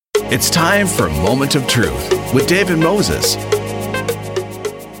It's time for Moment of Truth with David Moses.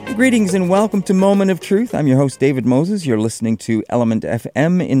 Greetings and welcome to Moment of Truth. I'm your host, David Moses. You're listening to Element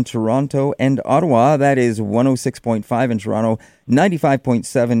FM in Toronto and Ottawa. That is 106.5 in Toronto,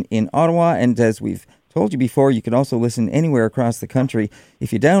 95.7 in Ottawa. And as we've told you before, you can also listen anywhere across the country.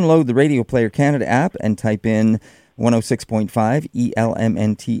 If you download the Radio Player Canada app and type in 106.5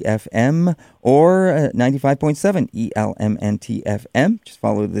 ELMNT FM or 95.7 ELMNT FM, just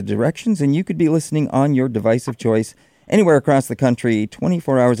follow the directions and you could be listening on your device of choice anywhere across the country,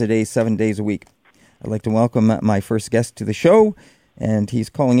 24 hours a day, 7 days a week. I'd like to welcome my first guest to the show, and he's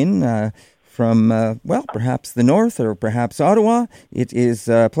calling in from, perhaps the North or perhaps Ottawa. It is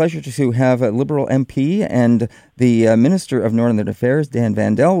a pleasure to have a Liberal MP and the Minister of Northern Affairs, Dan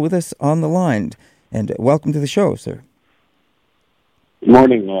Vandel, with us on the line. And welcome to the show, sir. Good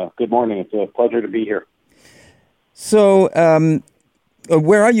morning. Good morning. It's a pleasure to be here. So,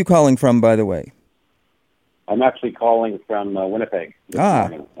 where are you calling from, by the way? I'm actually calling from Winnipeg this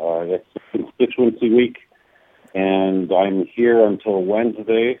morning. It's Constituency Week, and I'm here until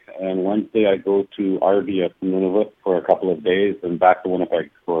Wednesday. And Wednesday I go to Arvey at Nunavut for a couple of days and back to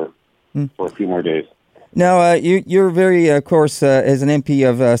Winnipeg for a few more days. Now, you're very, of course, as an MP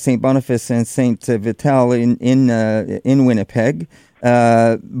of St. Boniface and St. Vital in Winnipeg,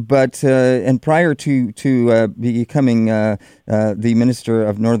 and prior to becoming the Minister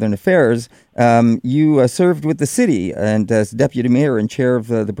of Northern Affairs, you served with the city and as Deputy Mayor and Chair of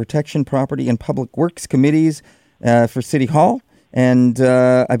the Protection, Property and Public Works Committees for City Hall, and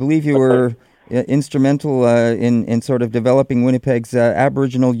I believe you were instrumental in sort of developing Winnipeg's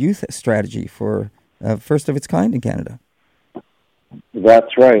Aboriginal youth strategy for first of its kind in Canada.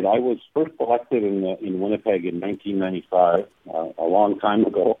 That's right. I was first elected in Winnipeg in 1995, a long time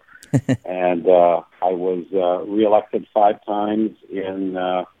ago, and I was reelected 5 times as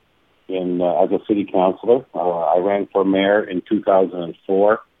a city councillor. I ran for mayor in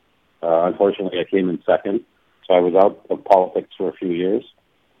 2004. Unfortunately, I came in second, so I was out of politics for a few years,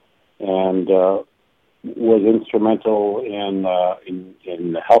 and was instrumental in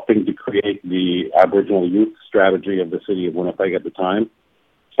helping to create the Aboriginal youth strategy of the city of Winnipeg at the time.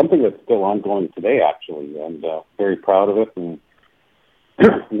 Something that's still ongoing today, actually, and very proud of it. And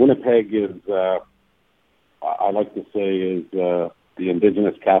Winnipeg is, I like to say, is the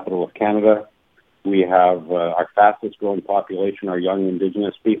Indigenous capital of Canada. We have our fastest growing population are young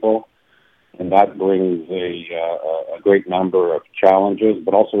Indigenous people, and that brings a great number of challenges,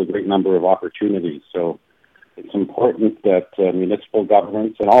 but also a great number of opportunities. So it's important that municipal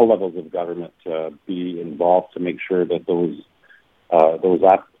governments and all levels of government be involved to make sure that those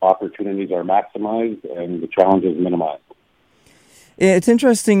opportunities are maximized and the challenges minimized. It's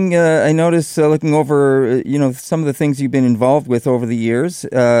interesting. I noticed looking over, some of the things you've been involved with over the years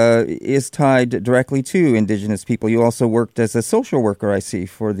is tied directly to Indigenous people. You also worked as a social worker, I see,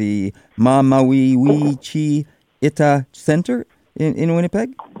 for the Mamawi Ita Center in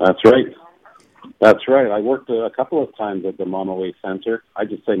Winnipeg. That's right. That's right. I worked a couple of times at the Mamawi Center. I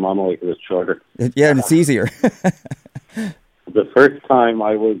just say Mamawi because it's shorter. Yeah, and it's easier. The first time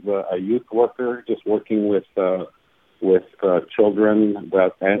I was a youth worker, just working with children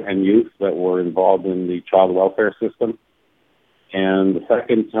and youth that were involved in the child welfare system. And the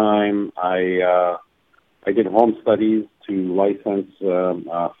second time, I did home studies to license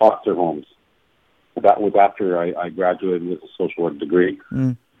foster homes. That was after I graduated with a social work degree.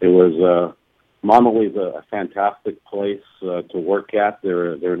 It was Mamawi is a fantastic place to work at.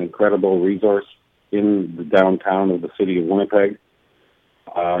 They're an incredible resource in the downtown of the city of Winnipeg.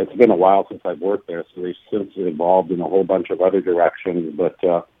 It's been a while since I've worked there, so they've since evolved in a whole bunch of other directions. But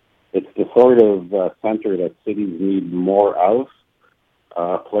it's the sort of center that cities need more of,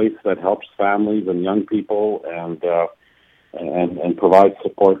 a place that helps families and young people and provides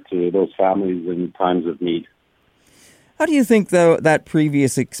support to those families in times of need. How do you think, though, that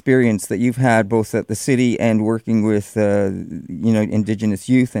previous experience that you've had both at the city and working with, Indigenous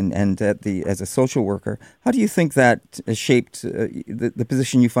youth and as a social worker, how do you think that shaped the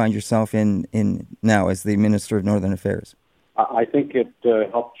position you find yourself in now as the Minister of Northern Affairs? I think it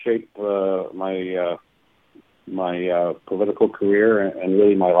helped shape my political career and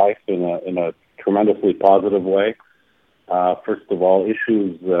really my life in a tremendously positive way. First of all,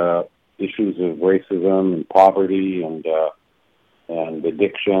 issues of racism and poverty and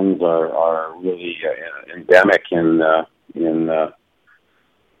addictions are really endemic in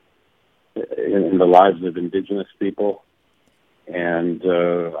the lives of Indigenous people, and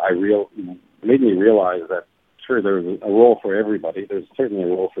made me realize that sure there's a role for everybody. There's certainly a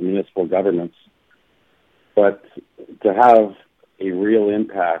role for municipal governments, but to have a real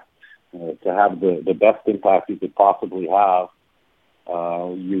impact to have the best impact you could possibly have,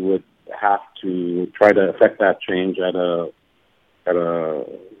 you would have to try to affect that change at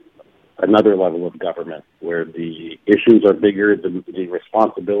another level of government, where the issues are bigger, the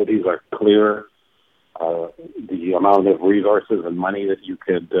responsibilities are clearer, the amount of resources and money that you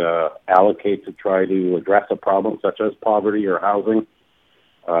could allocate to try to address a problem such as poverty or housing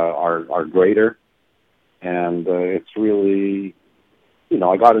are greater. And it's really,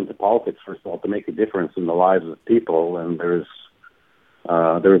 I got into politics, first of all, to make a difference in the lives of people, and there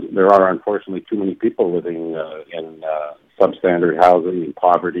are unfortunately too many people living in substandard housing and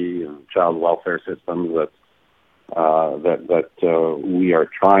poverty and child welfare systems that we are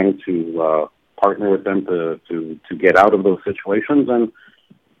trying to partner with them to get out of those situations,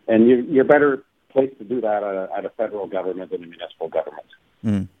 and you're better placed to do that at a federal government than a municipal government.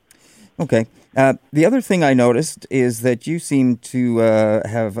 Mm. Okay. The other thing I noticed is that you seem to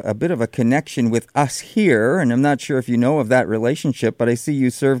have a bit of a connection with us here, and I'm not sure if you know of that relationship, but I see you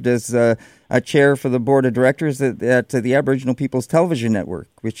served as a chair for the board of directors at the Aboriginal People's Television Network,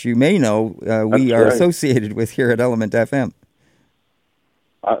 which you may know we are associated with here at Element FM.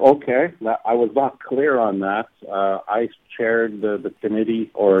 Okay. I was not clear on that. I chaired the committee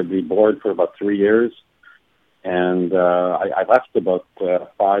or the board for about 3 years. And I left about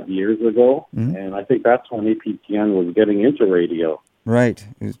 5 years ago, and I think that's when APTN was getting into radio. Right.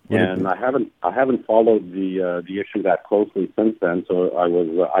 And I haven't followed the issue that closely since then. So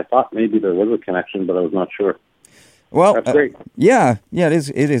I thought maybe there was a connection, but I was not sure. Well, that's great. Yeah,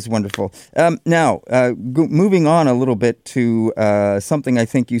 it is wonderful. Now, moving on a little bit to something I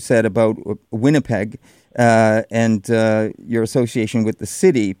think you said about Winnipeg and your association with the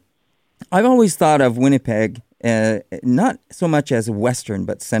city. I've always thought of Winnipeg not so much as Western,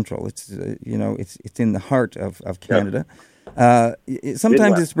 but Central. It's it's in the heart of Canada. Yeah.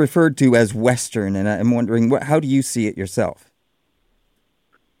 Sometimes it's referred to as Western, and I'm wondering how do you see it yourself?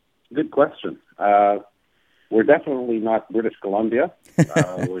 Good question. We're definitely not British Columbia.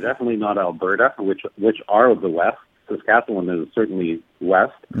 We're definitely not Alberta, which are the West. Saskatchewan is certainly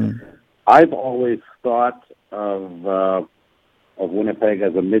West. I've always thought of Winnipeg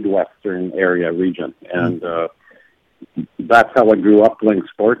as a Midwestern area region, and that's how I grew up playing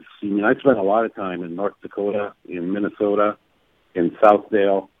sports. I spent a lot of time in North Dakota, in Minnesota, in South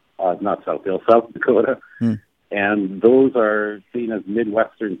Dakota, and those are seen as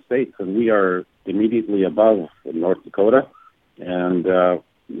Midwestern states, and we are immediately above North Dakota. And I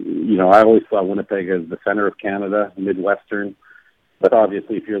always saw Winnipeg as the center of Canada, Midwestern. But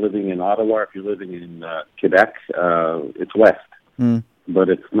obviously, if you're living in Ottawa, if you're living in Quebec, it's west. But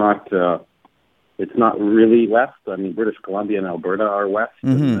it's not really west. I mean, British Columbia and Alberta are west,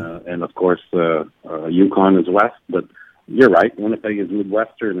 and of course, Yukon is west. But you're right, Winnipeg is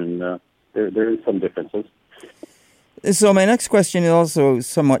Midwestern, and there is some differences. So my next question is also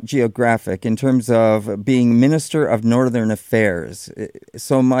somewhat geographic in terms of being Minister of Northern Affairs.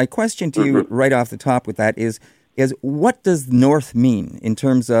 So my question to you right off the top with that is what does North mean in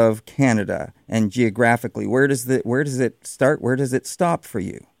terms of Canada and geographically? Where does it start? Where does it stop for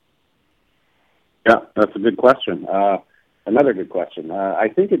you? Yeah, that's a good question. Another good question. I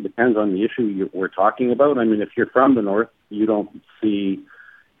think it depends on the issue we're talking about. I mean, if you're from the North, you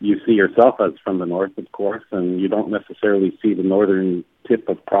see yourself as from the North, of course, and you don't necessarily see the northern tip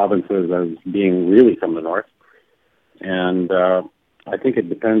of provinces as being really from the North. And I think it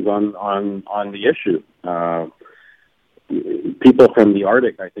depends on the issue. People from the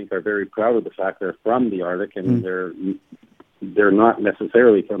Arctic, I think, are very proud of the fact they're from the Arctic, and they're not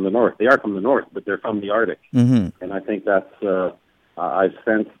necessarily from the North. They are from the North, but they're from the Arctic. And I think that's I've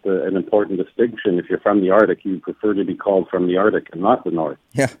sensed an important distinction. If you're from the Arctic, you prefer to be called from the Arctic and not the North.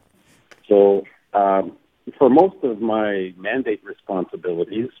 Yeah. So for most of my mandate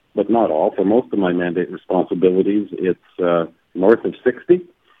responsibilities, but not all, for most of my mandate responsibilities, it's north of 60,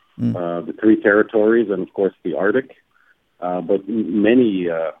 the three territories, and of course the Arctic. But many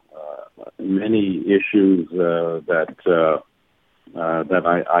issues that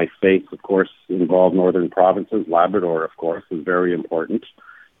I face, of course, involve northern provinces. Labrador, of course, is very important.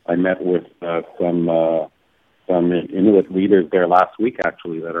 I met with some Inuit leaders there last week,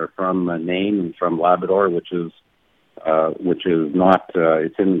 actually, that are from Nain and from Labrador, which is not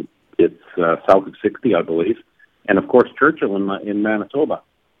it's south of 60, I believe, and of course Churchill in Manitoba,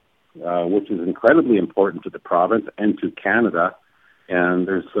 which is incredibly important to the province and to Canada. And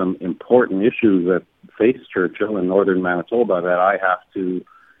there's some important issues that face Churchill in northern Manitoba that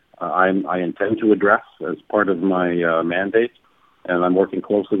I intend to address as part of my mandate, and I'm working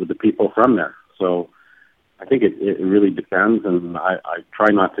closely with the people from there. So I think it really depends, and I try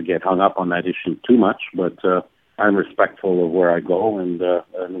not to get hung up on that issue too much, but I'm respectful of where I go and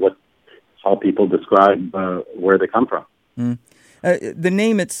how people describe where they come from. Mm. The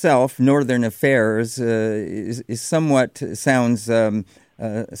name itself, Northern Affairs, is somewhat sounds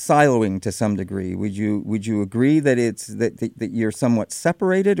siloing to some degree. Would you agree that it's that you're somewhat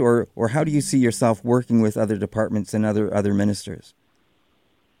separated, or how do you see yourself working with other departments and other ministers?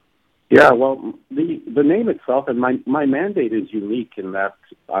 Yeah, well, the name itself and my mandate is unique in that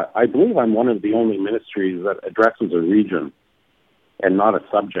I believe I'm one of the only ministries that addresses a region and not a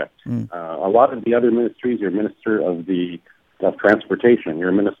subject. A lot of the other ministries, you're minister of transportation, you're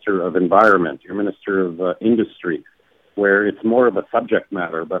a minister of environment, you're a minister of industry, where it's more of a subject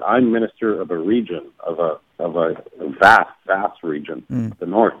matter. But I'm minister of a region, of a vast region, the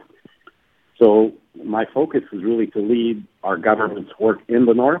north. So my focus is really to lead our government's work in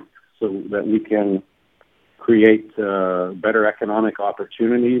the north, so that we can create better economic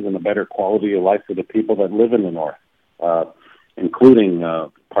opportunities and a better quality of life for the people that live in the north, including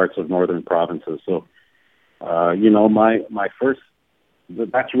parts of northern provinces. So,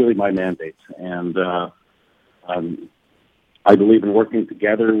 that's really my mandate, and I believe in working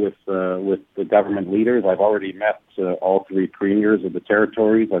together with the government leaders. I've already met all three premiers of the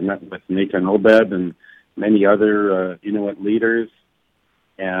territories. I've met with Nathan Obed and many other Inuit leaders,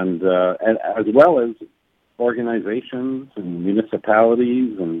 and as well as organizations and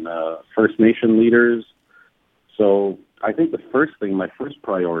municipalities and First Nation leaders. So I think my first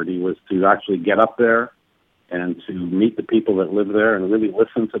priority was to actually get up there and to meet the people that live there and really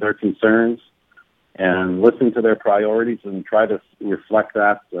listen to their concerns and listen to their priorities and try to reflect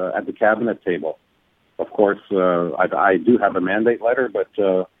that at the cabinet table. Of course, I do have a mandate letter, but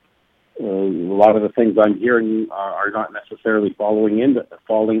a lot of the things I'm hearing are not necessarily falling in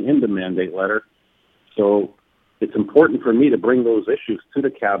the mandate letter. So it's important for me to bring those issues to the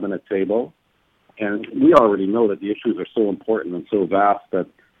cabinet table. And we already know that the issues are so important and so vast that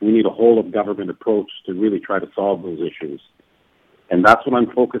we need a whole-of-government approach to really try to solve those issues. And that's what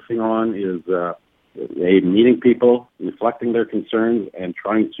I'm focusing on is meeting people, reflecting their concerns, and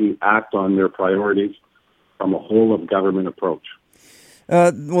trying to act on their priorities from a whole-of-government approach.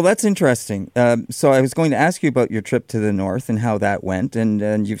 Well, that's interesting. So I was going to ask you about your trip to the north and how that went,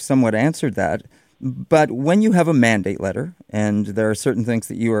 and you've somewhat answered that. But when you have a mandate letter, and there are certain things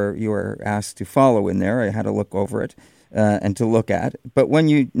that you are asked to follow in there, I had to look over it and to look at. But when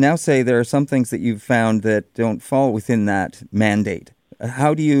you now say there are some things that you've found that don't fall within that mandate,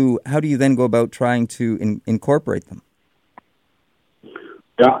 how do you then go about trying to incorporate them?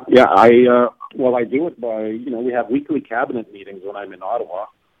 Yeah. I do it by we have weekly cabinet meetings when I'm in Ottawa,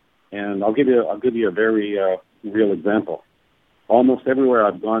 and I'll give you a very real example. Almost everywhere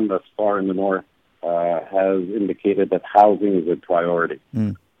I've gone thus far in the north has indicated that housing is a priority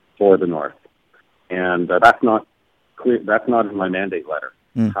for the north, and that's not clear. That's not in my mandate letter.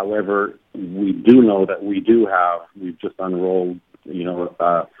 However, we do know that we've just unrolled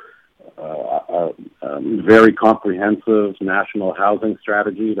a very comprehensive national housing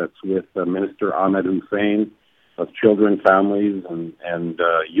strategy that's with Minister Ahmed Hussein of Children, Families, and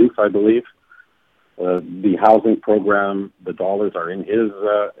Youth, I believe. The housing program, the dollars are in his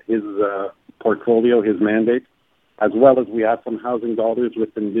portfolio, his mandate, as well as we have some housing dollars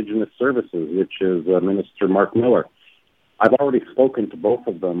with Indigenous Services, which is Minister Mark Miller. I've already spoken to both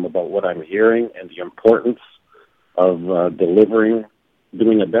of them about what I'm hearing and the importance of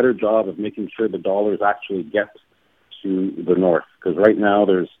doing a better job of making sure the dollars actually get to the north. Because right now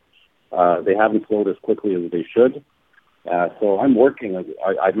they haven't flowed as quickly as they should. So I'm working.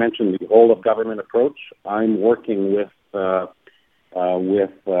 I mentioned the whole of government approach. I'm working with other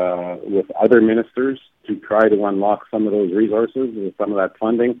ministers to try to unlock some of those resources and some of that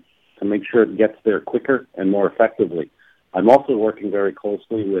funding to make sure it gets there quicker and more effectively. I'm also working very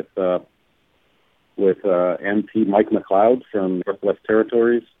closely with MP Mike McLeod from Northwest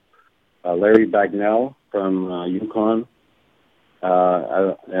Territories, Larry Bagnell from Yukon,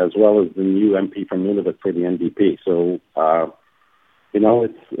 as well as the new MP from Nunavut for the NDP. So,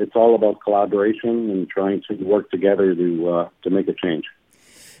 it's all about collaboration and trying to work together to make a change.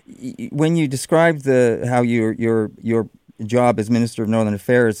 When you described how your job as Minister of Northern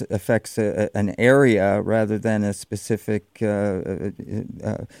Affairs affects an area rather than a specific,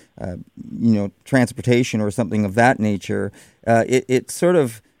 transportation or something of that nature, it sort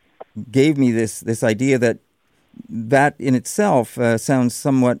of gave me this idea that in itself sounds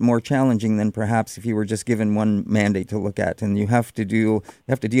somewhat more challenging than perhaps if you were just given one mandate to look at, and you have to deal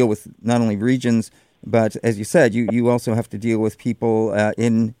with not only regions But as you said, you also have to deal with people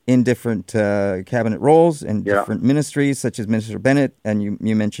in different cabinet roles and different ministries, such as Minister Bennett, and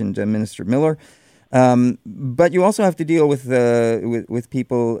you mentioned Minister Miller. But you also have to deal with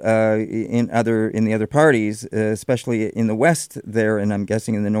people in the other parties, especially in the West there, and I'm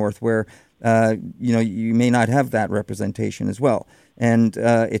guessing in the North, where you may not have that representation as well. And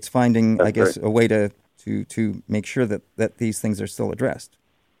it's finding, That's I guess, right. a way to make sure that these things are still addressed.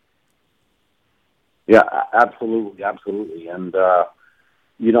 Yeah, absolutely. And,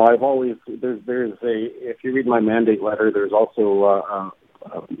 I've always, if you read my mandate letter, there's also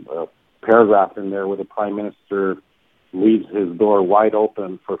a paragraph in there where the Prime Minister leaves his door wide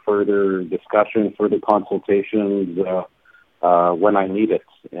open for further discussion, further consultations when I need it.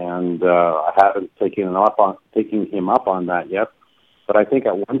 And I haven't taken him up on that yet. But I think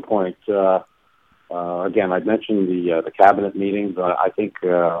at one point, again, I mentioned the cabinet meetings. I think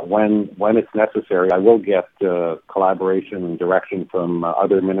when it's necessary, I will get collaboration and direction from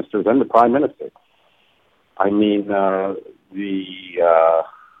other ministers and the Prime Minister. I mean,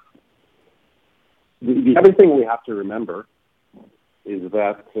 the other thing we have to remember is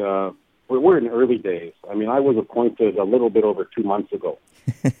that we're in early days. I mean, I was appointed a little bit over 2 months ago.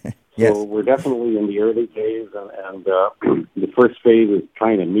 Yes. So we're definitely in the early days, and the first phase is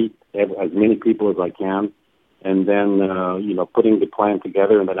trying to meet as many people as I can, and then, putting the plan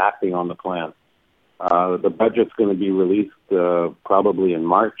together and then acting on the plan. The budget's going to be released probably in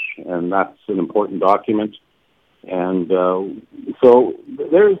March, and that's an important document. And so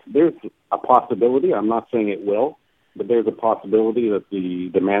there's a possibility. I'm not saying it will, but there's a possibility that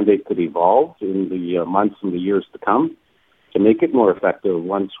the mandate could evolve in the months and the years to come to make it more effective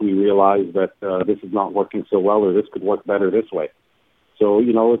once we realize that this is not working so well or this could work better this way. So,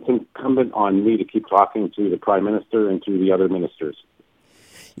 it's incumbent on me to keep talking to the Prime Minister and to the other ministers.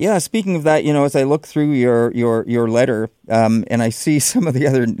 Yeah, speaking of that, as I look through your letter, and I see some of the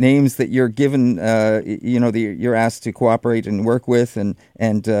other names that you're given, you're asked to cooperate and work with, and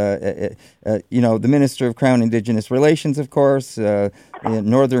the Minister of Crown Indigenous Relations, of course,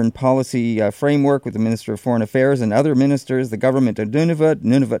 Northern Policy Framework with the Minister of Foreign Affairs and other ministers, the government of Nunavut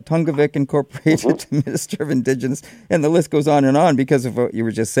Tungavik Incorporated, the Minister of Indigenous, and the list goes on because of what you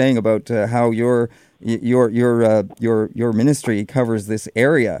were just saying about how your ministry covers this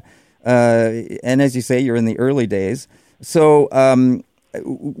area, and as you say, you're in the early days. So,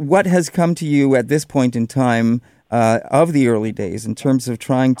 what has come to you at this point in time of the early days in terms of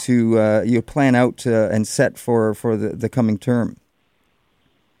trying to you plan out and set for the coming term?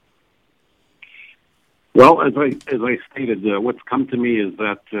 Well, as I stated, what's come to me is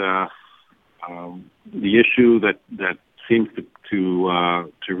that the issue that seems to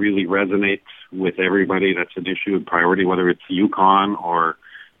really resonate with everybody, that's an issue of priority, whether it's Yukon or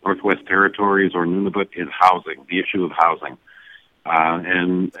Northwest Territories or Nunavut, is housing, the issue of housing.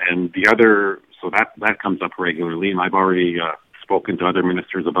 And the other, so that comes up regularly, and I've already spoken to other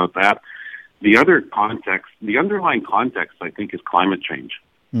ministers about that. The other context, the underlying context, I think, is climate change.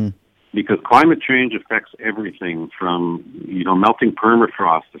 Because climate change affects everything from, melting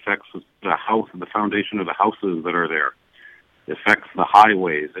permafrost affects the house, the foundation of the houses that are there. It affects the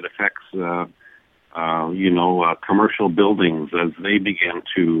highways. It affects, commercial buildings as they begin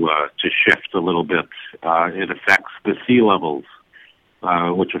to shift a little bit. It affects the sea levels,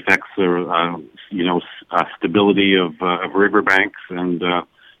 which affects stability of riverbanks and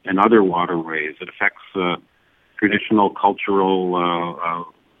other waterways. It affects traditional cultural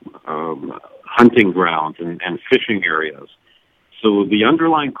hunting grounds and fishing areas. So the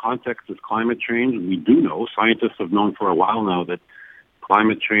underlying context is climate change. We do know, scientists have known for a while now, that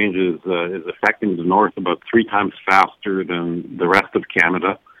climate change is affecting the North about 3 times faster than the rest of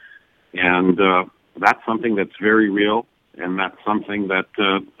Canada. And that's something that's very real, and that's something that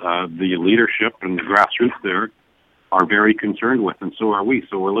the leadership and the grassroots there are very concerned with, and so are we.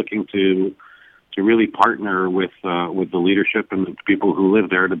 So we're looking to really partner with the leadership and the people who live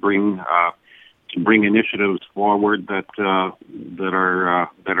there to bring initiatives forward that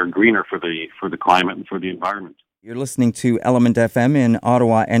are greener for the climate and for the environment. You're listening to Element FM in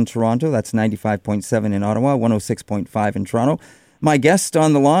Ottawa and Toronto. That's 95.7 in Ottawa, 106.5 in Toronto. My guest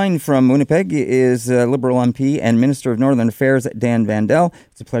on the line from Winnipeg is Liberal MP and Minister of Northern Affairs, Dan Vandal.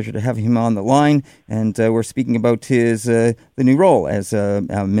 It's a pleasure to have him on the line, and we're speaking about his the new role as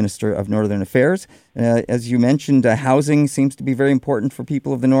Minister of Northern Affairs. As you mentioned, housing seems to be very important for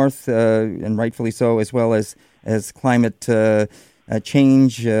people of the North, and rightfully so, as well as climate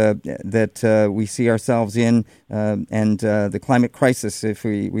change that we see ourselves in, and the climate crisis, if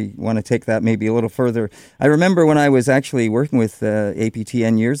we want to take that maybe a little further. I remember when I was actually working with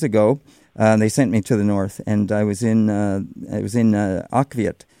APTN years ago, They sent me to the north, and I was in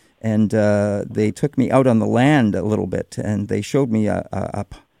Akviet, and they took me out on the land a little bit, and they showed me a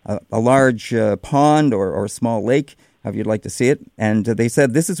large pond or a small lake, however you'd like to see it, and they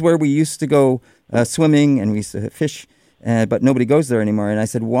said, this is where we used to go swimming, and we used to fish, but nobody goes there anymore. And I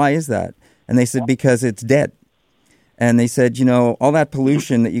said, why is that? And they said, because it's dead. And they said, all that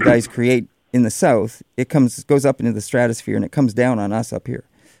pollution that you guys create in the south, it goes up into the stratosphere, and it comes down on us up here.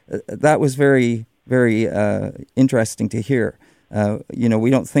 That was very, very interesting to hear. We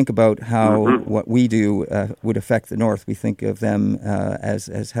don't think about how what we do would affect the north. We think of them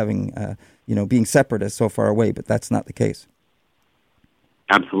as having, being separate, so far away, but that's not the case.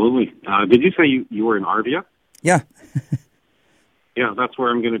 Absolutely. Did you say you were in Arvia? Yeah. Yeah, that's where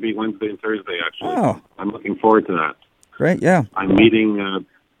I'm going to be Wednesday and Thursday, actually. Oh. I'm looking forward to that. Great, yeah. I'm meeting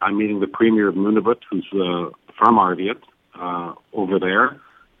the Premier of Nunavut, who's from Arvia, over there,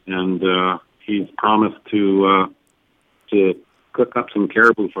 and he's promised to cook up some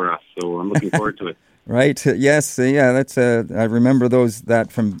caribou for us, so I'm looking forward to it. Right, yes, yeah, that's I remember that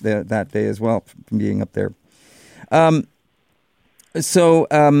from that day as well, from being up there. So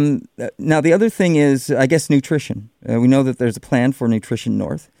now the other thing is, I guess, nutrition. We know that there's a plan for Nutrition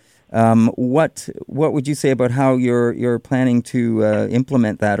North. What would you say about how you're planning to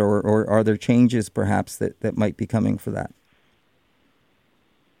implement that, or are there changes perhaps that might be coming for that?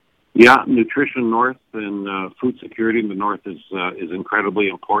 Yeah, Nutrition North and food security in the North is incredibly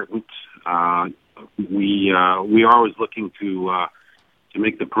important. We are always looking to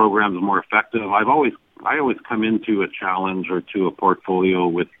make the programs more effective. I always come into a challenge or to a portfolio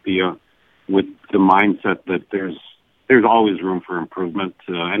with the mindset that there's always room for improvement.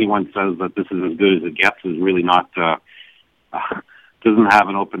 Anyone says that this is as good as it gets is really not doesn't have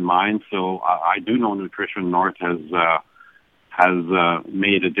an open mind. So I do know Nutrition North has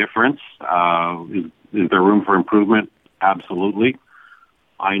made a difference. Is there room for improvement? Absolutely.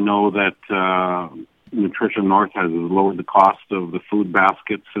 I know that Nutrition North has lowered the cost of the food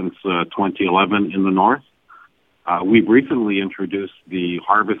basket since 2011 in the North. We've recently introduced the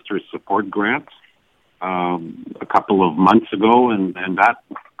Harvesters Support Grant a couple of months ago, and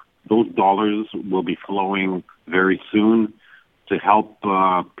those dollars will be flowing very soon to help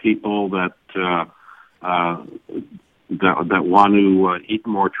people that want to eat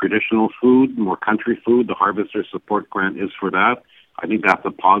more traditional food, more country food. The Harvester Support Grant is for that. I think that's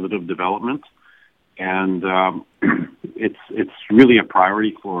a positive development, and it's really a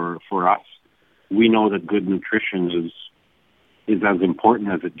priority for us. We know that good nutrition is as important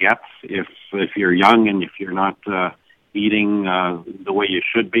as it gets. If you're young and if you're not eating the way you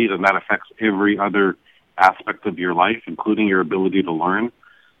should be, then that affects every other aspect of your life, including your ability to learn.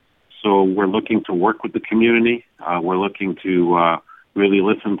 So we're looking to work with the community. We're looking to really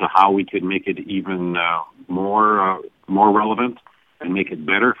listen to how we could make it even more relevant and make it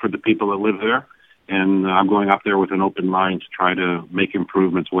better for the people that live there. And I'm going up there with an open mind to try to make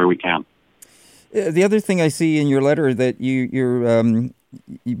improvements where we can. The other thing I see in your letter that you're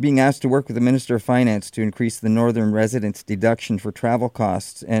being asked to work with the Minister of Finance to increase the Northern residents' deduction for travel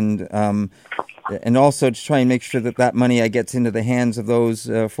costs, and also to try and make sure that money gets into the hands of those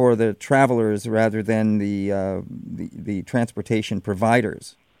for the travelers rather than the transportation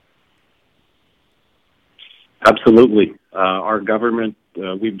providers. Absolutely. Our government,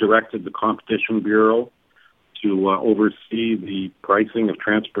 we've directed the Competition Bureau to oversee the pricing of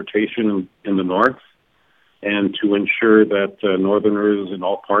transportation in the North and to ensure that Northerners in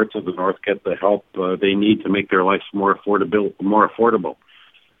all parts of the North get the help they need to make their lives more affordable.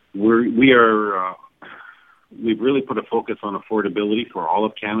 We've really put a focus on affordability for all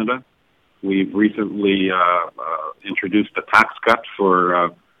of Canada. We've recently introduced a tax cut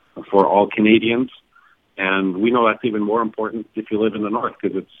for all Canadians, and we know that's even more important if you live in the North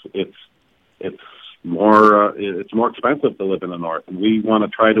because it's more expensive to live in the North, and we want to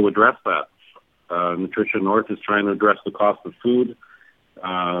try to address that. Nutrition North is trying to address the cost of food.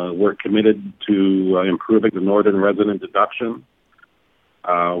 We're committed to improving the Northern resident deduction,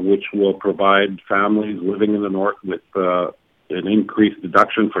 which will provide families living in the North with an increased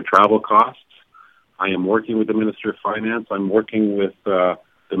deduction for travel costs. I am working with the Minister of Finance. I'm working with the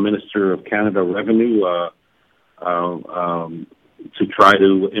Minister of Canada Revenue to try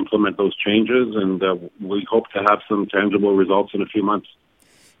to implement those changes, and we hope to have some tangible results in a few months.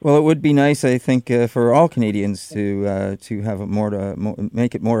 Well, it would be nice, I think, for all Canadians to have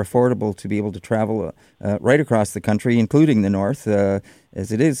make it more affordable to be able to travel right across the country, including the North,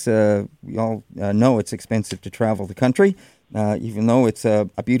 as it is. We all know it's expensive to travel the country, even though it's a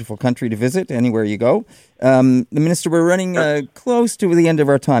beautiful country to visit anywhere you go. The Minister, we're running close to the end of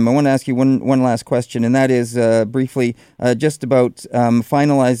our time. I want to ask you one last question, and that is briefly just about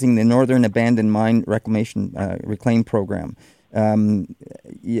finalizing the Northern Abandoned Mine Reclaim Program.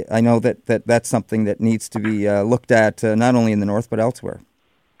 I know that's something that needs to be looked at not only in the north but elsewhere.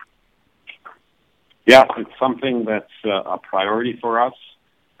 Yeah, it's something that's a priority for us.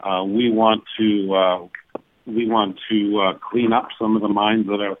 We want to clean up some of the mines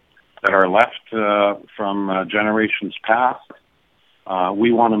that are left from generations past.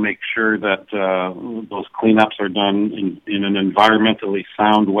 We want to make sure that those cleanups are done in an environmentally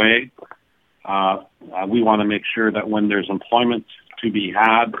sound way. We want to make sure that when there's employment to be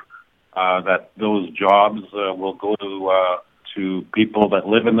had, that those jobs will go to people that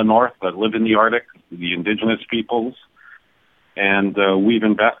live in the north, that live in the Arctic, the indigenous peoples. And we've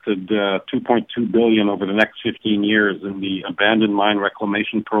invested $2.2 billion over the next 15 years in the Abandoned Mine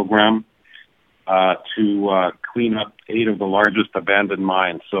Reclamation Program to clean up 8 of the largest abandoned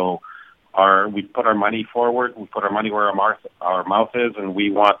mines. So we put our money forward, we put our money where our mouth is, and we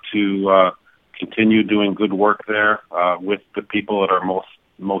want to continue doing good work there with the people that are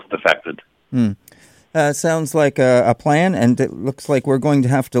most affected. Sounds like a plan, and it looks like we're going to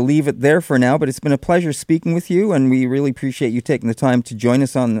have to leave it there for now, but it's been a pleasure speaking with you, and we really appreciate you taking the time to join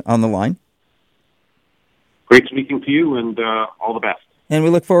us on the line. Great speaking to you, and all the best. And we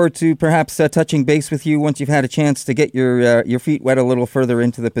look forward to perhaps touching base with you once you've had a chance to get your feet wet a little further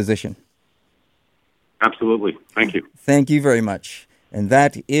into the position. Absolutely. Thank you. Thank you very much. And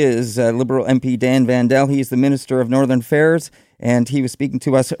that is Liberal MP Dan Vandel. He is the Minister of Northern Affairs, and he was speaking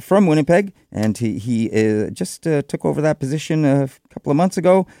to us from Winnipeg, and he just took over that position a couple of months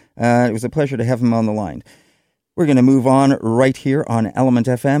ago. It was a pleasure to have him on the line. We're going to move on right here on Element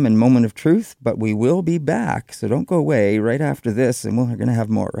FM and Moment of Truth, but we will be back, so don't go away right after this, and we're going to have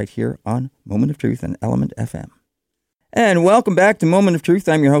more right here on Moment of Truth and Element FM. And welcome back to Moment of Truth.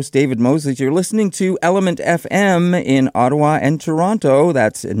 I'm your host, David Moses. You're listening to Element FM in Ottawa and Toronto.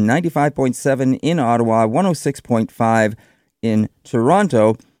 That's 95.7 in Ottawa, 106.5 in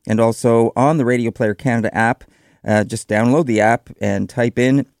Toronto, and also on the Radio Player Canada app. Just download the app and type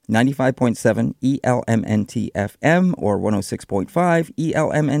in 95.7 ELMNT FM or 106.5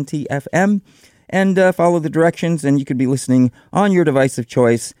 ELMNT FM and follow the directions, and you could be listening on your device of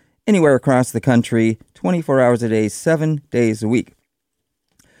choice anywhere across the country, 24 hours a day, 7 days a week.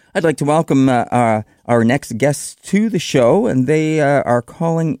 I'd like to welcome our next guests to the show, and they are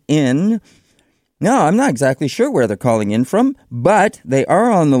calling in. No, I'm not exactly sure where they're calling in from, but they are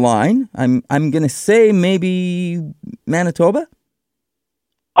on the line. I'm going to say maybe Manitoba?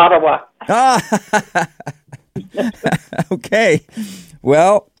 Ottawa. Okay.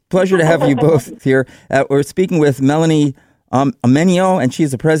 Well, pleasure to have you both here. We're speaking with Melanie Amenio, and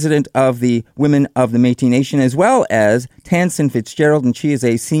she's the president of the Women of the Métis Nation, as well as Tansen Fitzgerald, and she is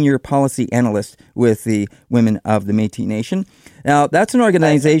a senior policy analyst with the Women of the Métis Nation. Now, that's an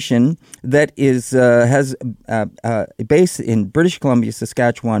organization that has a base in British Columbia,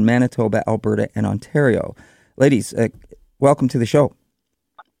 Saskatchewan, Manitoba, Alberta, and Ontario. Ladies, welcome to the show.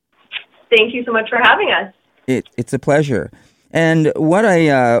 Thank you so much for having us. It's a pleasure. And what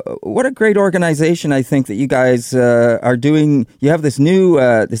a great organization I think that you guys are doing. You have this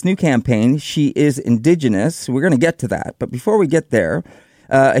new campaign. She is Indigenous. We're going to get to that, but before we get there,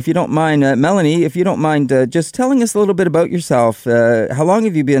 if you don't mind, Melanie, if you don't mind, just telling us a little bit about yourself. How long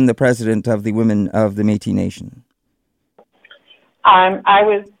have you been the president of the Women of the Métis Nation? I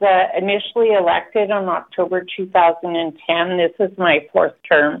was initially elected on October 2010. This is my 4th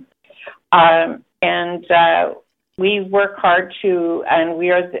term, and we work hard and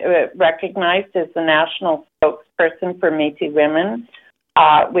we are recognized as the national spokesperson for Métis women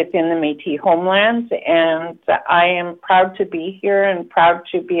within the Métis homeland. And I am proud to be here and proud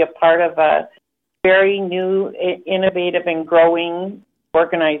to be a part of a very new, innovative, and growing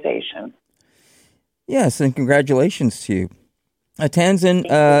organization. Yes, and congratulations to you.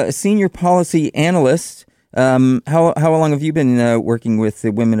 Tansen, senior policy analyst. How long have you been working with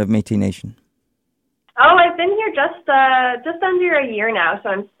the Women of Métis Nation? Oh, I've been here just under a year now, so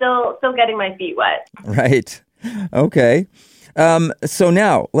I'm still getting my feet wet. Right. Okay. So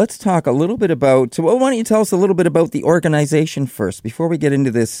now let's talk a little bit about. Well, why don't you tell us a little bit about the organization first before we get into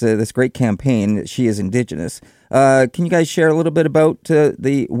this great campaign that She is Indigenous? Can you guys share a little bit about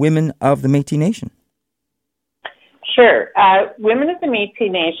the Women of the Métis Nation? Sure. Women of the Métis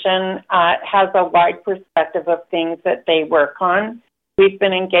Nation has a wide perspective of things that they work on. We've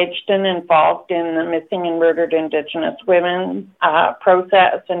been engaged and involved in the missing and murdered Indigenous women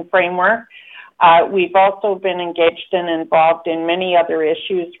process and framework. We've also been engaged and involved in many other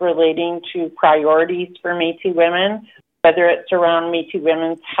issues relating to priorities for Métis women, whether it's around Métis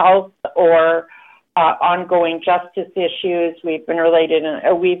women's health or ongoing justice issues. We've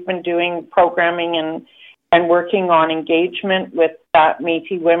been doing programming and working on engagement with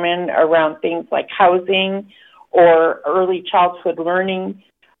Métis women around things like housing or early childhood learning.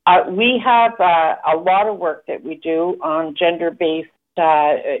 We have a lot of work that we do on gender-based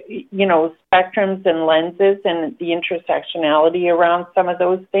spectrums and lenses and the intersectionality around some of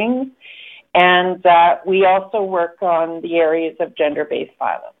those things. And we also work on the areas of gender-based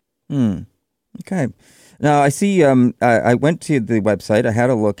violence. Okay. Now, I see, I went to the website, I had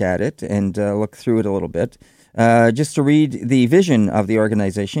a look at it and looked through it a little bit. Just to read, the vision of the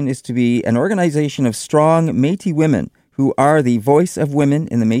organization is to be an organization of strong Métis women who are the voice of women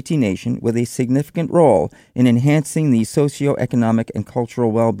in the Métis Nation with a significant role in enhancing the socio-economic and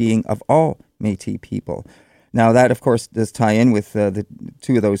cultural well-being of all Métis people. Now, that, of course, does tie in with the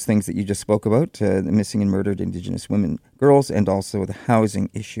two of those things that you just spoke about, the missing and murdered Indigenous women, girls, and also the housing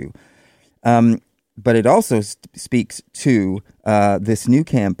issue. But it also speaks to this new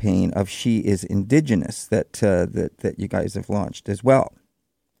campaign of She is Indigenous that you guys have launched as well.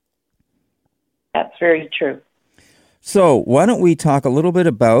 That's very true. So why don't we talk a little bit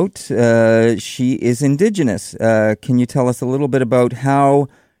about She is Indigenous? Can you tell us a little bit about how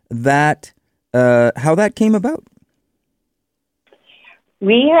that came about?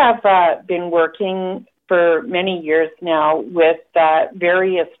 We have been working for many years now with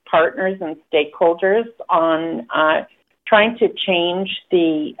various partners and stakeholders on trying to change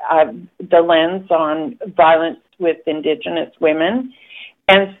the lens on violence with Indigenous women.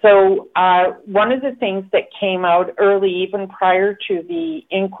 And so one of the things that came out early, even prior to the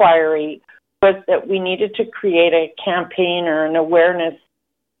inquiry, was that we needed to create a campaign or an awareness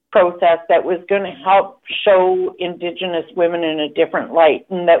process that was going to help show Indigenous women in a different light,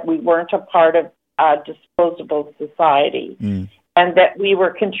 and that we weren't a part of a disposable society, and that we were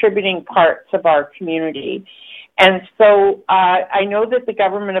contributing parts of our community. And so I know that the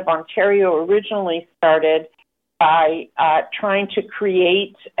Government of Ontario originally started by trying to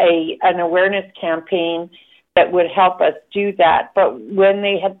create an awareness campaign that would help us do that. But when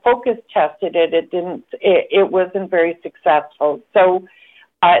they had focus tested it, it wasn't very successful. So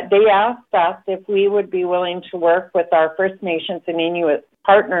they asked us if we would be willing to work with our First Nations and Inuit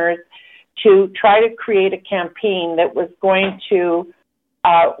partners to try to create a campaign that was going to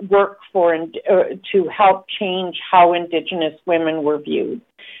work to help change how Indigenous women were viewed.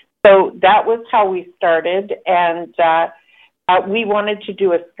 So that was how we started, and we wanted to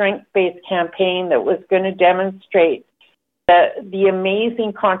do a strength-based campaign that was going to demonstrate the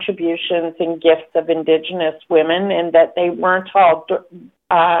amazing contributions and gifts of Indigenous women, and that they weren't all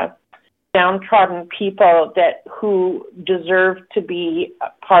downtrodden people who deserve to be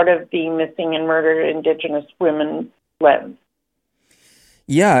part of the missing and murdered Indigenous women lens.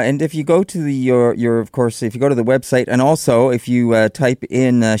 Yeah, and if you go to of course, if you go to the website, and also if you type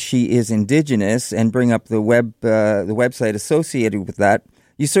in She is Indigenous and bring up the website associated with that,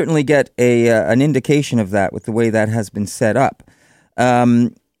 you certainly get an indication of that with the way that has been set up.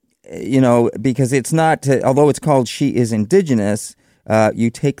 Because it's not, although it's called She is Indigenous, you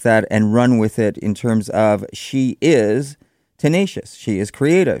take that and run with it in terms of she is tenacious, she is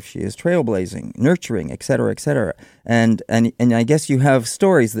creative, she is trailblazing, nurturing, et cetera, and I guess you have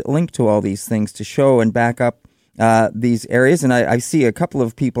stories that link to all these things to show and back up these areas, and I see a couple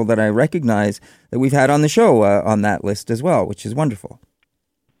of people that I recognize that we've had on the show on that list as well, which is wonderful.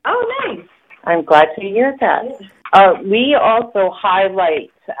 Oh, nice. I'm glad to hear that. We also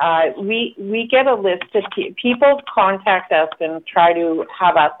highlight, we get a list of people contact us and try to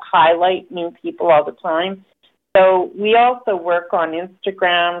have us highlight new people all the time. So we also work on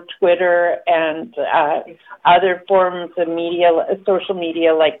Instagram, Twitter, and other forms of media, social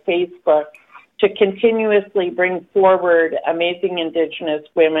media like Facebook, to continuously bring forward amazing Indigenous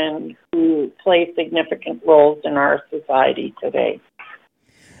women who play significant roles in our society today.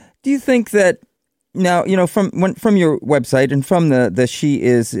 Do you think that now, from your website and from the She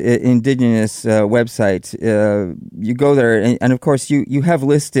is Indigenous website, you go there, and of course you have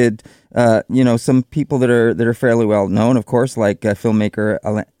listed, some people that are fairly well known, of course, like filmmaker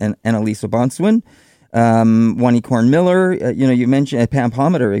Annalise O'Bonsawin, Wani Corn Miller. You mentioned Pam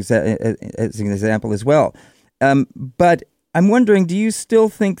Palmater as an example as well. But I'm wondering, do you still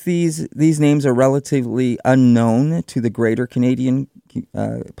think these names are relatively unknown to the greater Canadian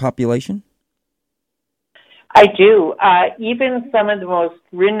population? I do. Even some of the most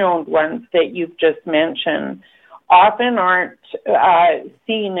renowned ones that you've just mentioned often aren't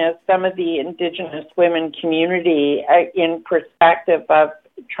seen as some of the Indigenous women community in perspective of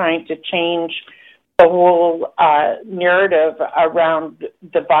trying to change the whole narrative around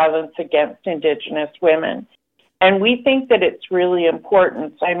the violence against Indigenous women. And we think that it's really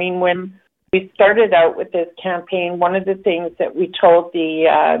important. I mean, when we started out with this campaign, one of the things that we told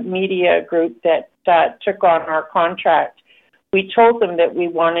the media group that took on our contract, we told them that we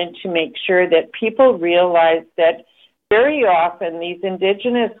wanted to make sure that people realize that very often these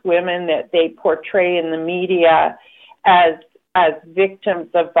Indigenous women that they portray in the media as victims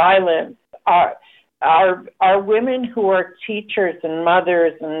of violence are women who are teachers and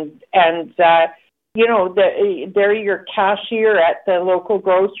mothers and they're your cashier at the local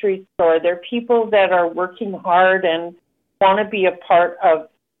grocery store. They're people that are working hard and want to be a part of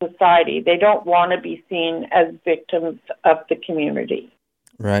society. They don't want to be seen as victims of the community.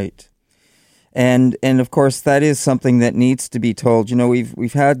 Right. And of course that is something that needs to be told. You know,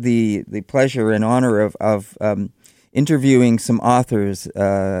 we've had the pleasure and honor of interviewing some authors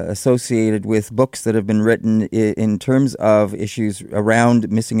associated with books that have been written in terms of issues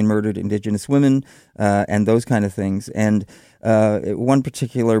around missing and murdered Indigenous women and those kind of things. And one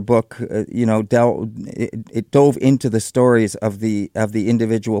particular book, it dove into the stories of the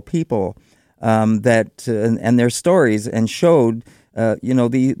individual people that and their stories, and showed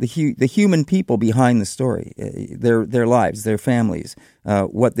the human people behind the story, their lives, their families,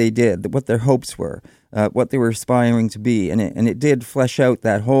 what they did, what their hopes were, what they were aspiring to be, and it did flesh out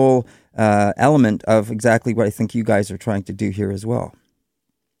that whole element of exactly what I think you guys are trying to do here as well.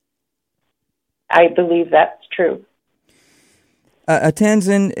 I believe that's true.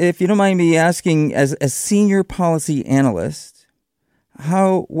 Tanzin, if you don't mind me asking, as a senior policy analyst,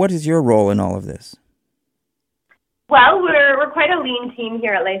 what is your role in all of this? Well, we're quite a lean team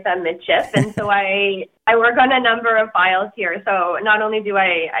here at Latham Midship, and so I work on a number of files here. So not only do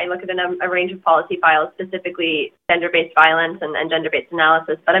I look at a range of policy files, specifically gender-based violence and gender-based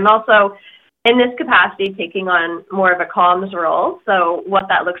analysis, but I'm also in this capacity taking on more of a comms role. So what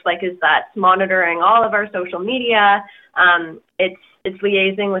that looks like is that's monitoring all of our social media. It's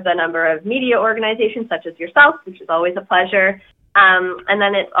liaising with a number of media organizations such as yourself, which is always a pleasure. And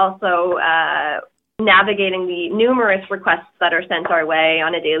then it's also navigating the numerous requests that are sent our way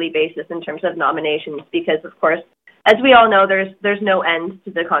on a daily basis in terms of nominations, because of course, as we all know, there's no end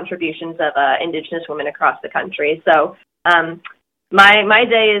to the contributions of Indigenous women across the country. So my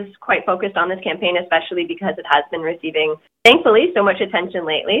day is quite focused on this campaign, especially because it has been receiving, thankfully, so much attention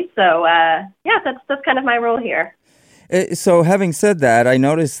lately. So that's kind of my role here. So, having said that, I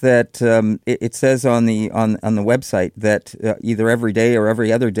noticed that it says on the website that either every day or every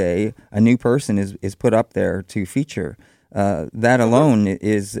other day a new person is put up there to feature. That alone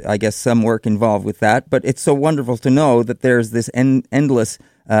is, I guess, some work involved with that. But it's so wonderful to know that there's this endless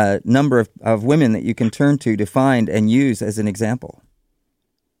number of women that you can turn to find and use as an example.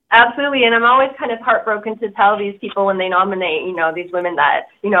 Absolutely, and I'm always kind of heartbroken to tell these people when they nominate, these women that,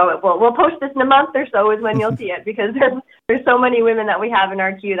 we'll post this in a month or so is when you'll see it, because there's so many women that we have in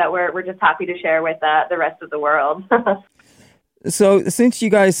our queue that we're just happy to share with the rest of the world. So, since you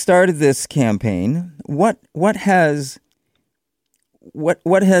guys started this campaign, what has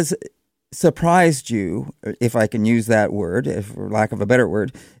surprised you, if I can use that word, for lack of a better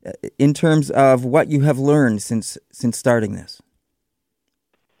word, in terms of what you have learned since starting this?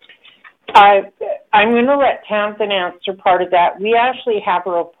 I'm going to let Tamsin answer part of that. We actually have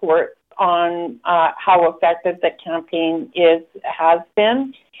a report on how effective the campaign has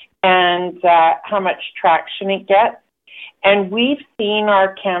been and how much traction it gets. And we've seen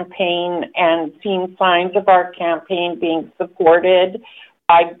our campaign and seen signs of our campaign being supported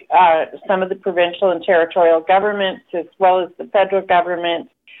by some of the provincial and territorial governments as well as the federal government.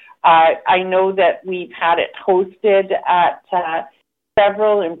 I know that we've had it hosted at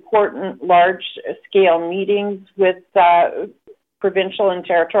several important large-scale meetings with provincial and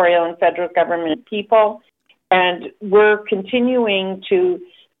territorial and federal government people, and we're continuing to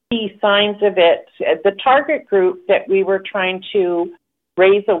see signs of it. The target group that we were trying to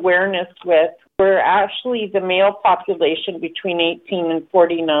raise awareness with were actually the male population between 18 and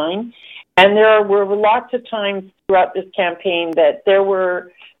 49, and there were lots of times throughout this campaign that there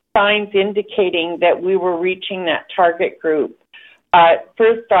were signs indicating that we were reaching that target group.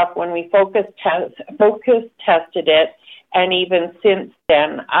 First off, when we focus tested it, and even since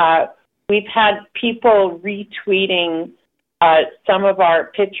then, we've had people retweeting some of our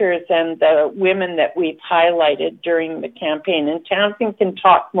pictures and the women that we've highlighted during the campaign. And Townsend can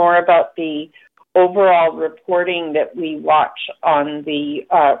talk more about the overall reporting that we watch on the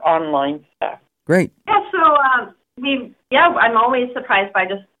online stuff. Great. Yeah, so I'm always surprised by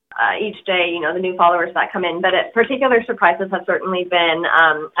just each day, the new followers that come in. But particular surprises have certainly been,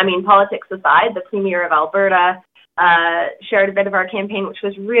 politics aside, the Premier of Alberta shared a bit of our campaign, which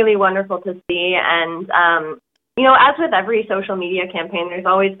was really wonderful to see. And, as with every social media campaign, there's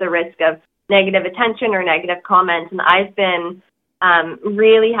always the risk of negative attention or negative comments. And I've been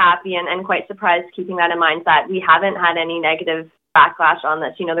really happy and quite surprised, keeping that in mind, that we haven't had any negative backlash on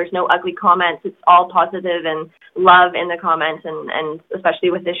this. There's no ugly comments. It's all positive and love in the comments, and especially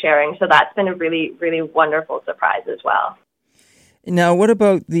with the sharing. So that's been a really, really wonderful surprise as well. Now, what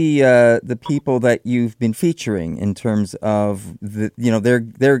about the people that you've been featuring in terms of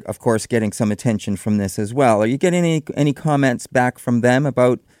they're of course getting some attention from this as well. Are you getting any comments back from them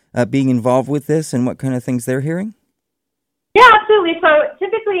about being involved with this and what kind of things they're hearing? Yeah, absolutely. So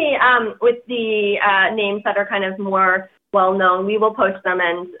typically with the names that are kind of more well-known, we will post them,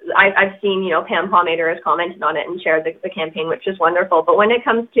 and I've seen, Pam Palmater has commented on it and shared the campaign, which is wonderful. But when it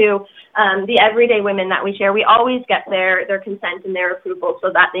comes to the everyday women that we share, we always get their consent and their approval so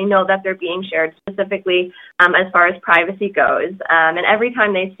that they know that they're being shared, specifically as far as privacy goes. And every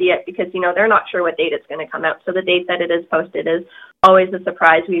time they see it, because, they're not sure what date it's going to come out, so the date that it is posted is always a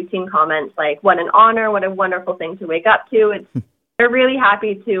surprise. We've seen comments like, what an honor, what a wonderful thing to wake up to. They're really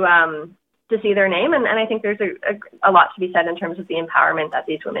happy to see their name, and I think there's a lot to be said in terms of the empowerment that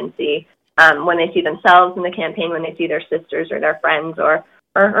these women see when they see themselves in the campaign, when they see their sisters or their friends or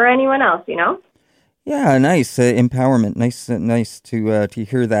anyone else, Yeah, nice empowerment. Nice to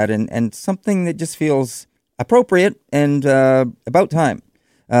hear that, and something that just feels appropriate and about time.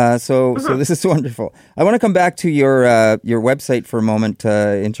 So this is wonderful. I want to come back to your website for a moment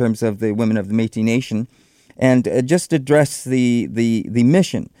in terms of the Women of the Métis Nation, and just address the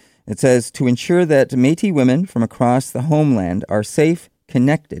mission. It says, to ensure that Métis women from across the homeland are safe,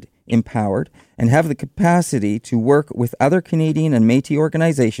 connected, empowered, and have the capacity to work with other Canadian and Métis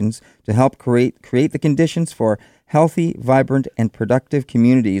organizations to help create the conditions for healthy, vibrant, and productive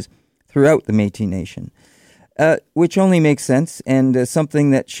communities throughout the Métis Nation. Which only makes sense, and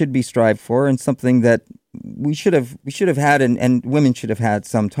something that should be strived for, and something that we should have had, and women should have had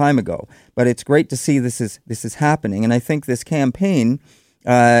some time ago. But it's great to see this is happening, and I think this campaign,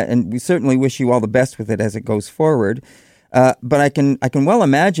 and we certainly wish you all the best with it as it goes forward. But I can well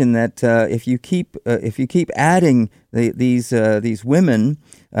imagine that if you keep adding these women,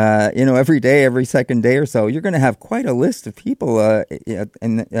 every day, every second day or so, you're going to have quite a list of people,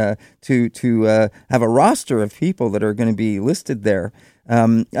 and to have a roster of people that are going to be listed there.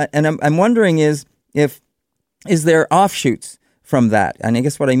 And I'm wondering is there offshoots from that? And I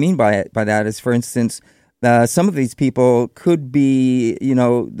guess what I mean by that is, for instance, some of these people could be,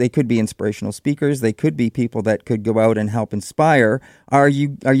 they could be inspirational speakers. They could be people that could go out and help inspire. Are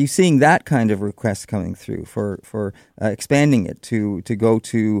you seeing that kind of request coming through for expanding it to go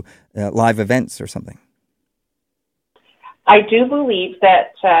to live events or something? I do believe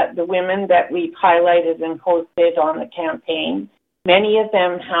that the women that we've highlighted and hosted on the campaign, many of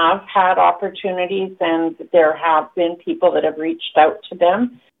them have had opportunities, and there have been people that have reached out to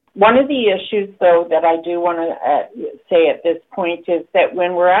them. One of the issues, though, that I do want to say at this point is that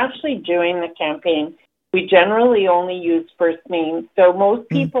when we're actually doing the campaign, we generally only use first names. So most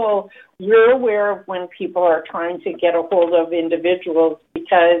people, we're aware of when people are trying to get a hold of individuals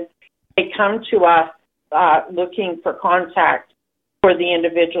because they come to us looking for contact for the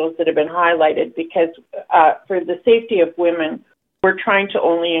individuals that have been highlighted, because for the safety of women, we're trying to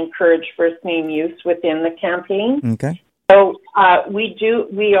only encourage first name use within the campaign. Okay. So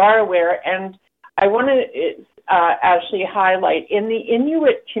we are aware, and I want to actually highlight, in the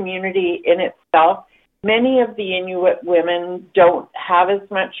Inuit community in itself, many of the Inuit women don't have as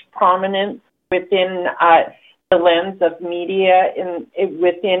much prominence within the lens of media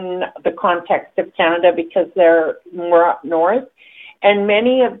within the context of Canada because they're more up north. And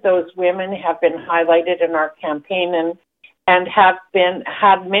many of those women have been highlighted in our campaign and have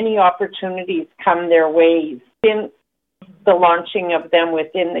had many opportunities come their way since the launching of them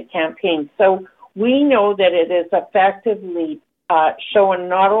within the campaign. So we know that it is effectively shown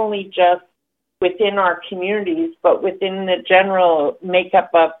not only just within our communities, but within the general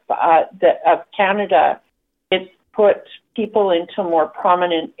makeup of Canada. It's put people into more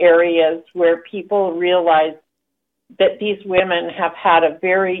prominent areas where people realize that these women have had a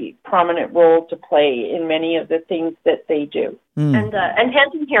very prominent role to play in many of the things that they do. And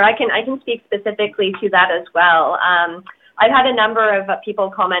Hanson here, I can speak specifically to that as well. I've had a number of people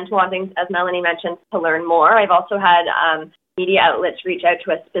comment wanting, as Melanie mentioned, to learn more. I've also had media outlets reach out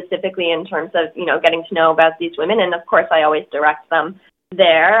to us specifically in terms of, getting to know about these women. And of course, I always direct them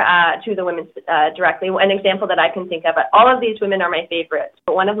there to the women directly. An example that I can think of, all of these women are my favorites,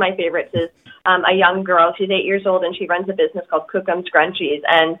 but one of my favorites is a young girl. She's 8 years old, and she runs a business called Cookum Scrunchies.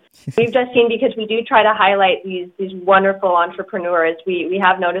 And we've just seen, because we do try to highlight these wonderful entrepreneurs, we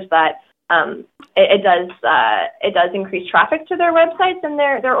have noticed that it does increase traffic to their websites and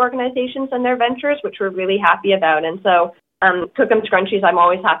their organizations and their ventures, which we're really happy about. And so Cookum Scrunchies, I'm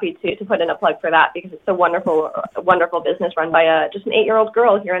always happy to put in a plug for that, because it's a wonderful business run by just an 8-year-old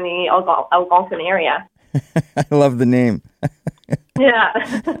girl here in the Algonquin area. I love the name.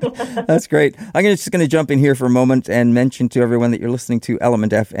 Yeah. That's great. I'm just going to jump in here for a moment and mention to everyone that you're listening to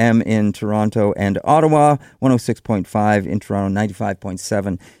Element FM in Toronto and Ottawa, 106.5 in Toronto,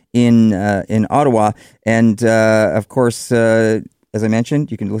 95.7 in Ottawa. And, of course, as I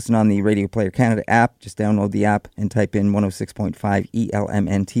mentioned, you can listen on the Radio Player Canada app. Just download the app and type in 106.5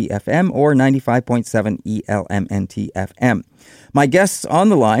 ELMNT FM or 95.7 ELMNT FM. My guests on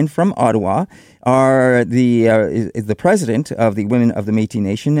the line from Ottawa are the president of the Women of the Métis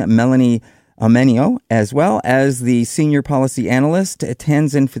Nation, Melanie Omenio, as well as the senior policy analyst,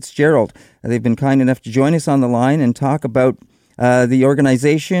 Tanzin Fitzgerald. They've been kind enough to join us on the line and talk about the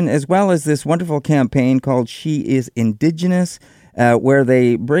organization, as well as this wonderful campaign called She is Indigenous, where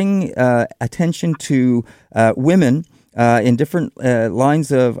they bring attention to women in different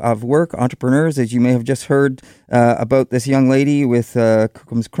lines of work, entrepreneurs, as you may have just heard about this young lady with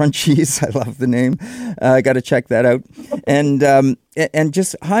Cookum's Crunchies. I love the name. I got to check that out. And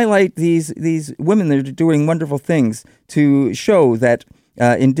just highlight these women that are doing wonderful things to show that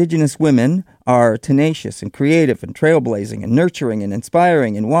Indigenous women are tenacious and creative and trailblazing and nurturing and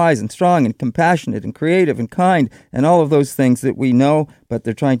inspiring and wise and strong and compassionate and creative and kind and all of those things that we know, but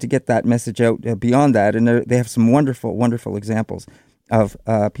they're trying to get that message out beyond that. And they have some wonderful, wonderful examples of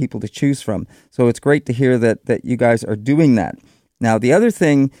people to choose from. So it's great to hear that you guys are doing that. Now, the other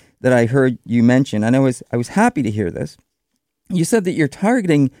thing that I heard you mention, and I was happy to hear this, you said that you're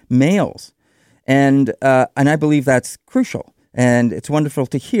targeting males, and I believe that's crucial. And it's wonderful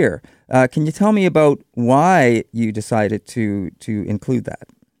to hear. Can you tell me about why you decided to include that?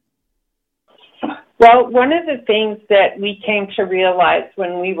 Well, one of the things that we came to realize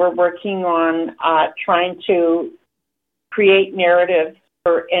when we were working on trying to create narratives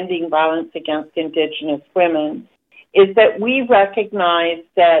for ending violence against Indigenous women is that we recognize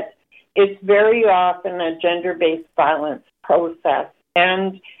that it's very often a gender-based violence process.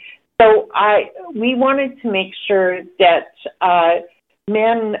 And so we wanted to make sure that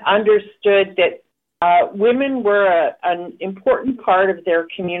men understood that women were an important part of their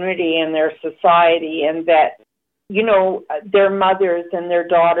community and their society, and that, you know, their mothers and their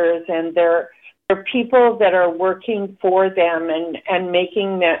daughters and their people that are working for them and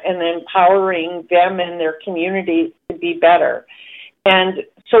making them and empowering them and their communities to be better. And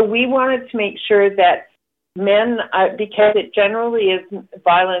so we wanted to make sure that men, because it generally is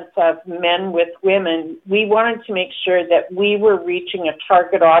violence of men with women, we wanted to make sure that we were reaching a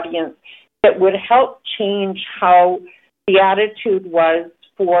target audience that would help change how the attitude was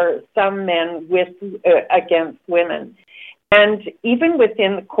for some men against women. And even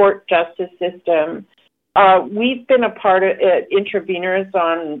within the court justice system, we've been a part of interveners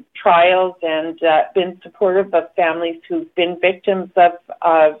on trials and been supportive of families who've been victims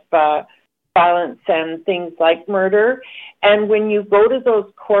of violence and things like murder. And when you go to those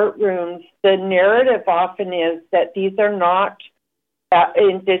courtrooms, the narrative often is that these are not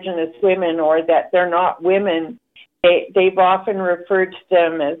Indigenous women, or that they're not women. They've often referred to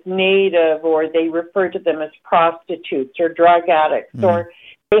them as Native, or they refer to them as prostitutes or drug addicts, or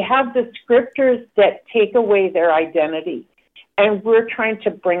they have descriptors that take away their identity. And we're trying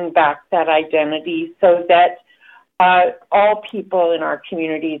to bring back that identity so that all people in our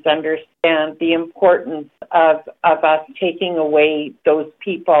communities understand the importance of us taking away those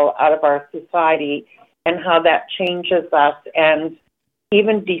people out of our society, and how that changes us and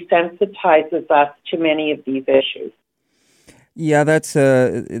even desensitizes us to many of these issues. Yeah,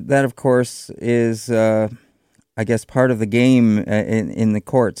 that of course is, I guess, part of the game in the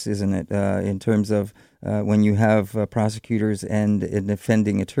courts, isn't it? In terms of when you have prosecutors and a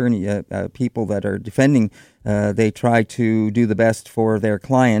defending attorney, people that are defending, they try to do the best for their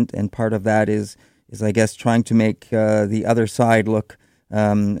client, and part of that is I guess, trying to make the other side look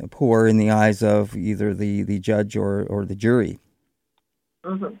poor in the eyes of either the judge or the jury.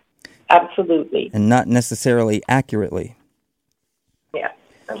 Mm-hmm. Absolutely. And not necessarily accurately. Yeah,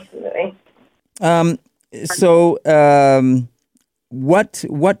 absolutely. So, what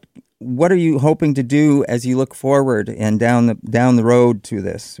are you hoping to do as you look forward and down the road to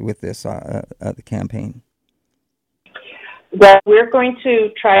this with this the campaign? Well, we're going to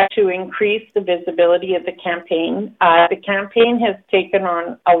try to increase the visibility of the campaign. The campaign has taken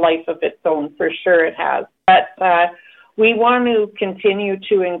on a life of its own, for sure it has. But we want to continue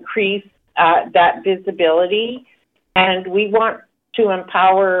to increase that visibility, and we want to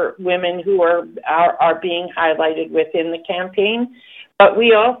empower women who are being highlighted within the campaign. But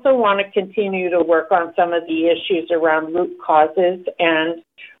we also want to continue to work on some of the issues around root causes, and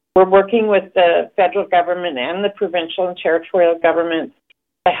we're working with the federal government and the provincial and territorial governments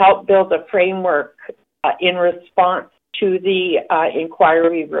to help build a framework in response to the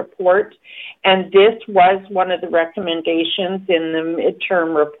inquiry report. And this was one of the recommendations in the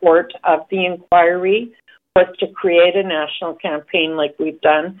midterm report of the inquiry, was to create a national campaign like we've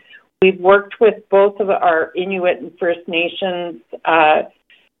done. We've worked with both of our Inuit and First Nations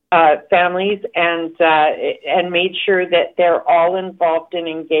families and made sure that they're all involved and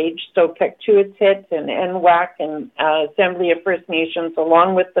engaged. So Piktuatit and NWAC and Assembly of First Nations,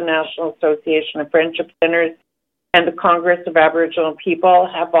 along with the National Association of Friendship Centers and the Congress of Aboriginal People,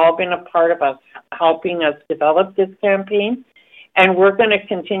 have all been a part of us, helping us develop this campaign. And we're going to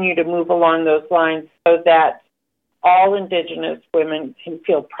continue to move along those lines so that all Indigenous women can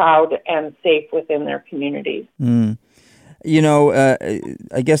feel proud and safe within their communities. Mm. You know,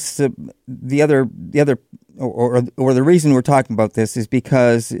 I guess the other or the reason we're talking about this is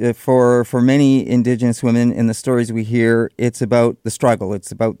because for many Indigenous women in the stories we hear, it's about the struggle.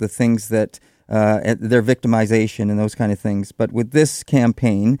 It's about the things that their victimization and those kind of things. But with this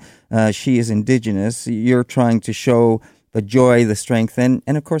campaign, She is Indigenous, you're trying to show the joy, the strength, and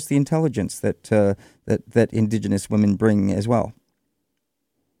of course the intelligence that Indigenous women bring as well.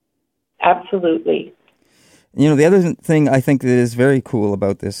 Absolutely. You know, the other thing I think that is very cool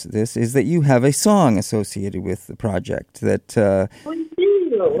about this is that you have a song associated with the project that, We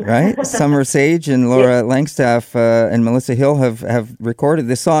do. right? Summer Sage and Laura Langstaff and Melissa Hill have recorded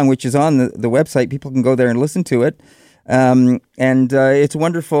this song, which is on the website. People can go there and listen to it. And it's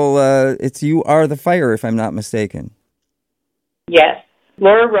wonderful. It's You Are the Fire, if I'm not mistaken. Yes.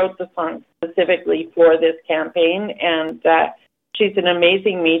 Laura wrote the song specifically for this campaign, and she's an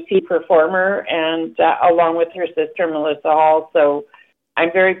amazing Métis performer, and along with her sister, Melissa Hall. So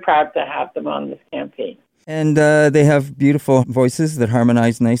I'm very proud to have them on this campaign. And they have beautiful voices that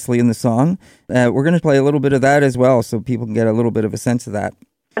harmonize nicely in the song. We're going to play a little bit of that as well, so people can get a little bit of a sense of that.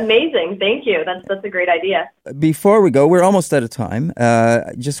 Amazing. Thank you. That's a great idea. Before we go, we're almost out of time.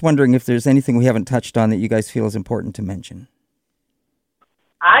 Just wondering if there's anything we haven't touched on that you guys feel is important to mention.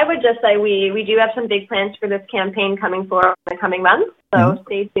 I would just say we do have some big plans for this campaign coming forward in the coming months, so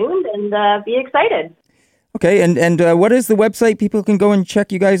stay tuned and be excited. Okay, and what is the website people can go and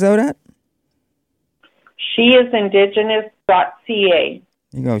check you guys out at? Sheesindigenous.ca.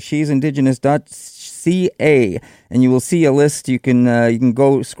 There you go, sheesindigenous.ca, and you will see a list. You can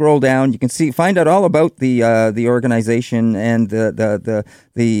go scroll down. You can find out all about the organization and the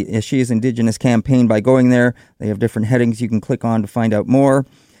She is Indigenous campaign by going there. They have different headings you can click on to find out more.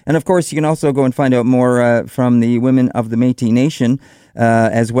 And of course, you can also go and find out more from the Women of the Métis Nation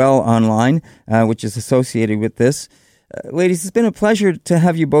as well online, which is associated with this. Ladies, it's been a pleasure to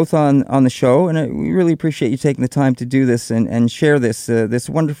have you both on the show, and we really appreciate you taking the time to do this and share this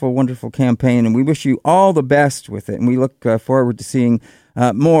wonderful, wonderful campaign, and we wish you all the best with it, and we look forward to seeing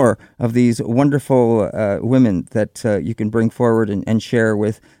more of these wonderful women that you can bring forward and share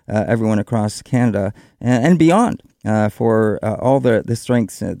with everyone across Canada and beyond for all the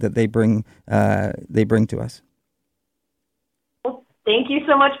strengths that they bring to us. Thank you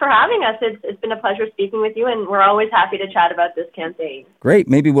so much for having us. It's been a pleasure speaking with you, and we're always happy to chat about this campaign. Great.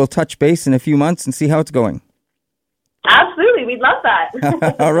 Maybe we'll touch base in a few months and see how it's going. Absolutely. We'd love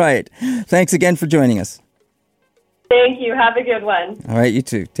that. All right. Thanks again for joining us. Thank you. Have a good one. All right. You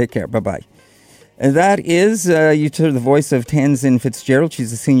too. Take care. Bye-bye. And that is, you heard the voice of Tanzin Fitzgerald.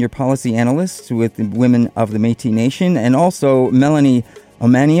 She's a senior policy analyst with the Women of the Métis Nation, and also Melanie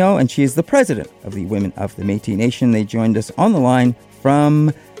Omanio, and she is the president of the Women of the Métis Nation. They joined us on the line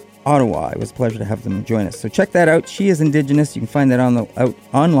from Ottawa. It was a pleasure to have them join us. So check that out. She is Indigenous. You can find that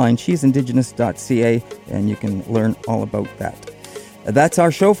online, sheesindigenous.ca, and you can learn all about that. That's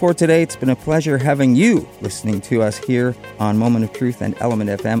our show for today. It's been a pleasure having you listening to us here on Moment of Truth and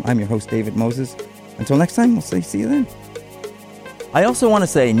Element FM. I'm your host, David Moses. Until next time, we'll see you then. I also want to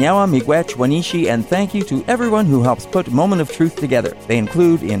say Nyawa, Miigwech, Wanishi, and thank you to everyone who helps put Moment of Truth together. They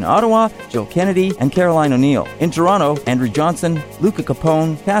include in Ottawa, Jill Kennedy and Caroline O'Neill. In Toronto, Andrew Johnson, Luca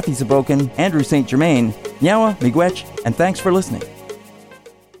Capone, Kathy Zabokin, Andrew St. Germain. Nyawa, Miigwech, and thanks for listening.